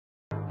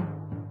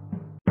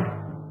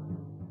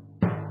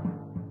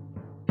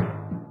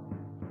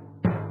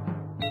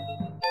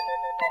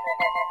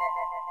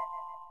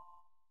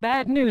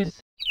Bad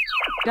news.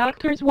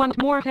 Doctors want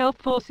more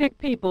helpful sick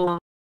people.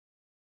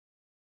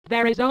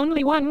 There is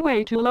only one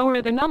way to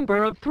lower the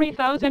number of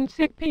 3,000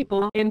 sick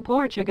people in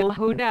Portugal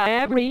who die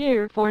every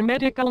year for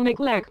medical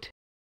neglect.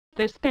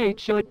 The state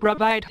should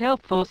provide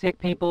helpful sick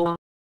people.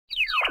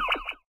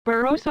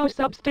 Barroso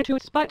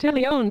substitutes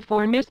Botteleone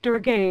for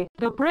Mr. Gay.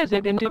 The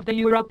president of the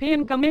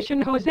European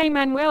Commission, José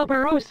Manuel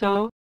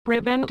Barroso,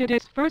 prevented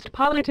his first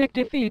politic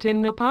defeat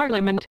in the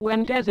parliament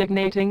when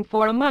designating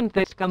for a month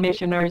its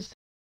commissioners.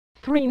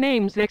 Three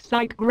names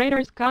excite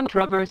greater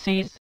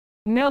controversies.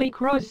 Nelly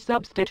Kroes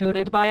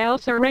substituted by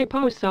Elsa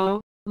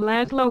Raposo,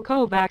 Laszlo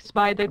Kovacs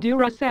by the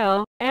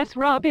Duracell, S.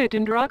 Robert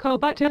and Rocco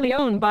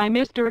Botteleone by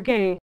Mr.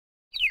 Gay.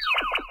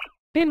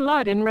 Bin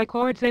Laden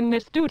records in the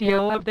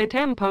studio of the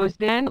Tempos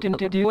de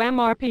Antena do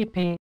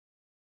MRPP.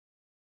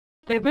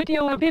 The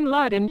video of Bin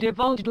Laden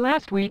divulged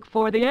last week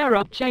for the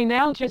Arab chain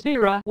Al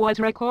Jazeera was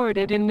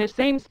recorded in the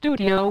same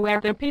studio where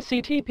the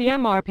PCTP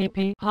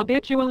MRPP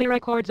habitually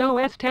records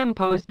OS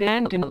Tempos de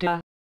Antena.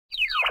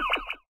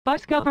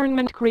 Bus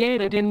government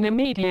created in the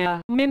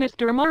media.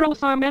 Minister Mauro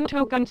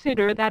Sarmento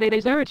considered that it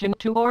is urgent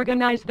to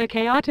organize the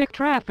chaotic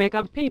traffic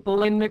of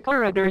people in the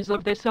corridors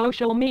of the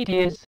social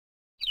medias.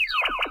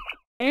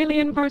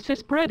 Alien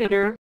vs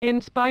Predator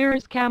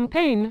inspires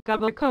campaign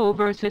Kavako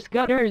vs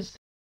Gutters.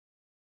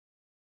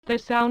 The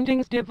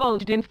soundings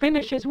divulged in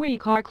Finish's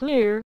week are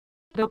clear.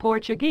 The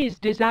Portuguese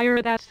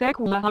desire that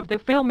sequel of the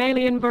film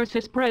Alien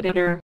vs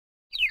Predator.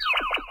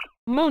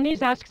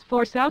 Moniz asks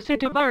for Sauce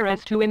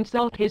Tavares to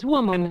insult his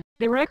woman.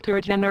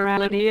 Director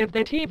Generality of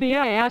the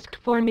TVA asked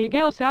for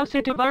Miguel Sauce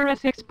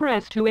Tavares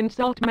Express to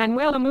insult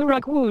Manuela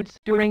Muragwoods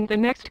during the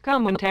next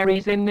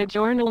commentaries in the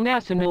Jornal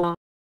Nacional.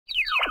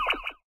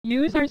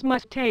 Users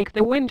must take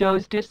the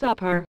Windows to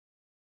supper.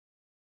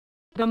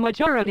 The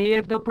majority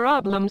of the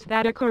problems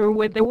that occur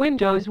with the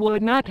Windows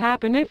would not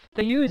happen if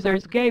the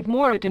users gave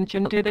more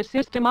attention to the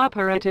system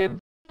operative.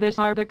 This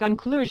are the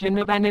conclusion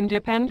of an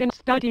independent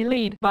study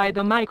led by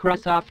the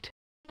Microsoft.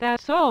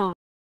 That's all.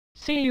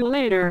 See you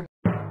later.